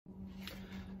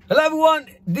Hello everyone,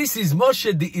 this is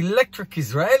Moshe, the Electric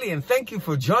Israeli, and thank you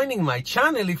for joining my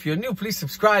channel. If you're new, please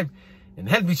subscribe and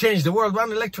help me change the world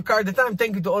one electric car at a time.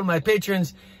 Thank you to all my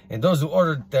patrons and those who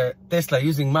ordered the Tesla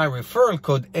using my referral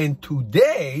code. And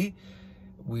today,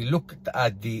 we looked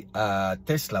at the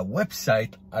Tesla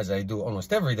website, as I do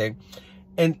almost every day.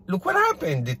 And look what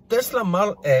happened. The Tesla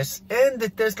Model S and the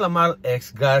Tesla Model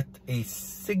X got a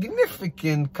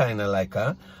significant kind of like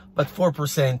but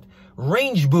 4%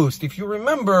 range boost. If you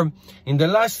remember, in the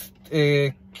last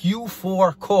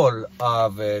Q4 call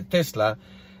of Tesla,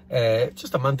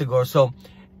 just a month ago or so,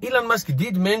 Elon Musk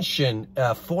did mention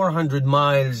 400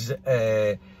 miles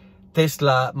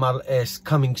Tesla Model S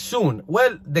coming soon.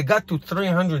 Well, they got to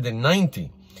 390.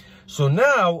 So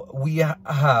now we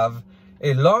have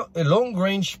a long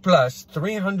range plus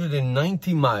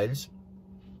 390 miles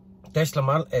Tesla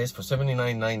Model S for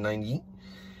 $79,990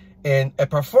 and a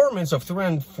performance of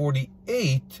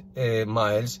 348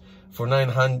 miles for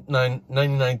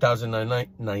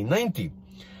 $99,990.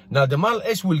 Now the Model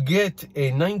S will get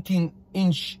a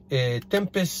 19-inch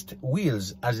tempest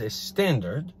wheels as a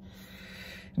standard.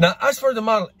 Now as for the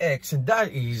Model X, and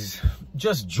that is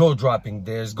just jaw-dropping,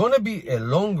 there's going to be a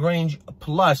long range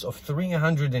plus of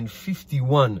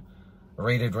 351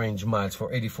 rated range miles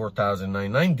for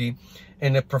 $84,990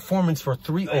 and a performance for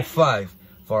 305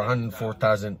 for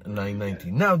 $104,990.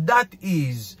 Now that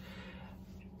is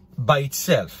by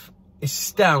itself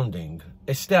astounding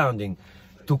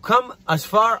to come as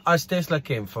far as Tesla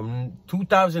came from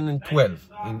 2012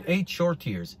 in 8 short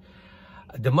years.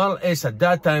 The Model S at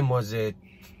that time was I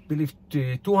believe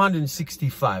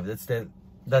 265. That's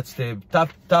the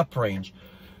top range,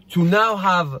 to now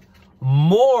have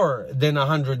more than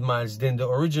 100 miles than the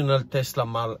original Tesla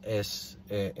Model S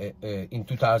in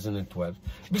 2012.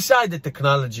 Beside the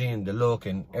technology and the look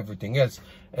and everything else,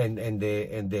 and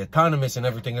the autonomous and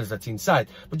everything else that's inside,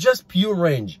 but just pure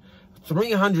range,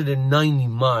 390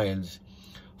 miles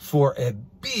for a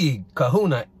big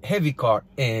Kahuna heavy car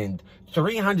and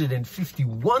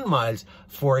 351 miles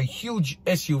for a huge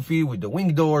SUV with the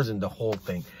wing doors and the whole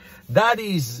thing. That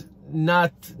is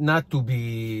not to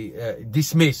be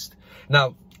dismissed.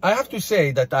 Now, I have to say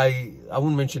that I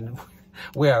won't mention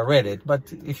where I read it,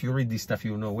 but if you read this stuff,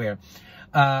 you know where.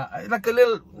 Like a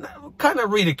little kind of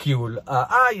ridicule.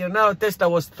 You know, Tesla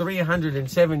was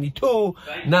 372,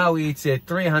 now it's at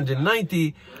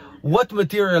 390. What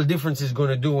material difference is going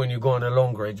to do when you go on a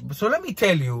long range? So let me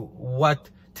tell you what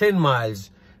 10 miles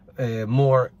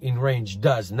more in range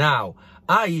does. Now,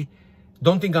 I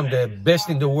don't think I'm the best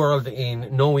in the world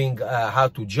in knowing how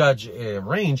to judge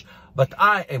range, but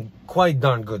I am quite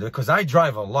darn good because I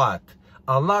drive a lot.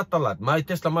 My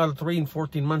Tesla Model 3 in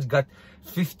 14 months got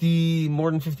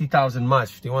more than 50,000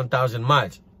 miles, 51,000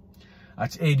 miles.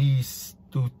 That's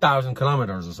 82,000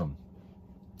 kilometers or something.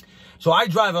 So I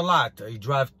drive a lot. I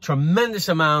drive tremendous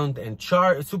amount and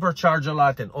supercharge a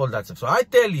lot and all that stuff. So I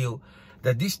tell you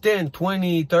that this 10,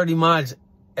 20, 30 miles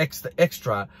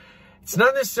extra, it's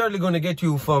not necessarily going to get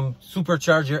you from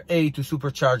supercharger A to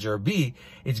supercharger B.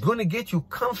 It's going to get you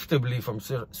comfortably from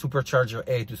supercharger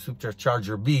A to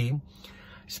supercharger B,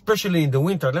 especially in the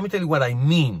winter. Let me tell you what I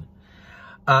mean.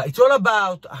 It's all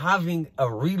about having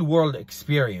a real-world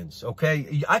experience,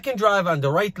 okay? I can drive on the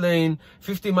right lane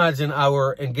 50 miles an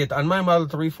hour and get on my Model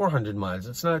 3 400 miles.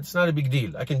 It's not a big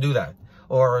deal. I can do that.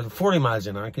 Or 40 miles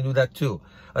an hour, I can do that too.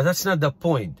 But that's not the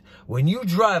point. When you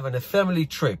drive on a family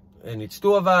trip, and it's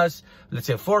 2 of us, let's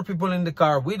say 4 people in the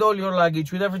car, with all your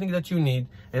luggage, with everything that you need,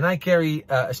 and I carry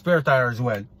a spare tire as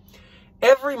well,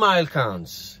 every mile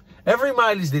counts. Every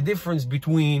mile is the difference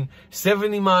between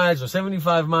 70 miles or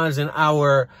 75 miles an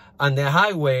hour on the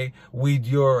highway with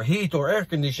your heat or air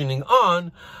conditioning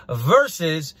on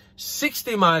versus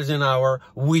 60 miles an hour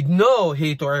with no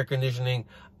heat or air conditioning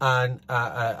on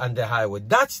the highway.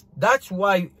 That's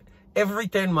why every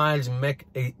 10 miles make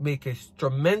a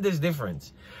tremendous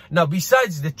difference. Now,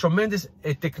 besides the tremendous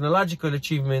technological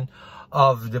achievement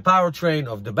of the powertrain,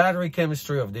 of the battery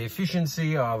chemistry, of the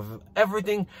efficiency, of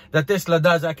everything that Tesla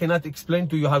does, I cannot explain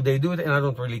to you how they do it, and I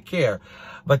don't really care.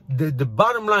 But the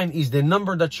bottom line is the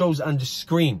number that shows on the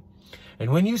screen.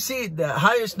 And when you see the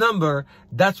highest number,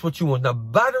 that's what you want. Now,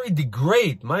 battery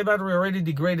degrade. My battery already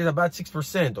degraded about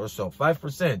 6% or so,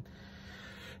 5%.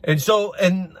 And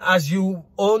as you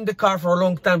own the car for a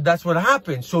long time, that's what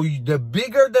happens. So the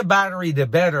bigger the battery, the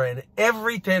better. And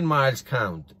every 10 miles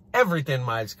count. Every 10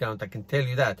 miles count, I can tell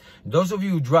you that. Those of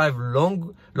you who drive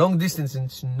long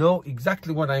distances know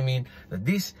exactly what I mean, that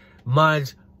these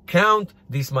miles count.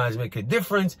 These miles make a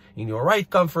difference in your ride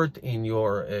comfort, in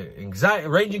your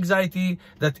range anxiety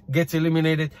that gets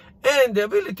eliminated, and the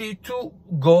ability to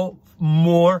go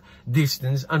more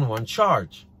distance on one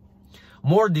charge.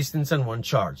 More distance on one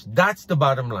charge. That's the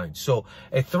bottom line. So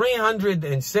a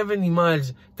 370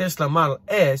 miles Tesla Model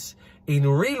S, in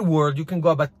real world, you can go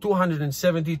about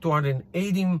 270,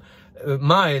 280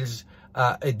 miles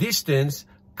a distance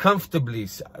comfortably,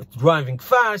 driving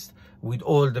fast with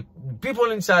all the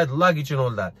people inside, luggage and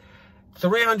all that.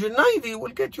 390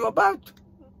 will get you about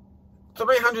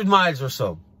 300 miles or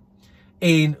so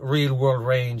in real world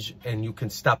range, and you can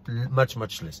stop much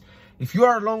less. If you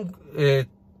are a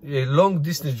long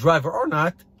distance driver or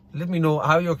not, let me know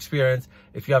how your experience.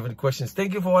 If you have any questions,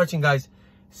 thank you for watching, guys.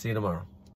 See you tomorrow.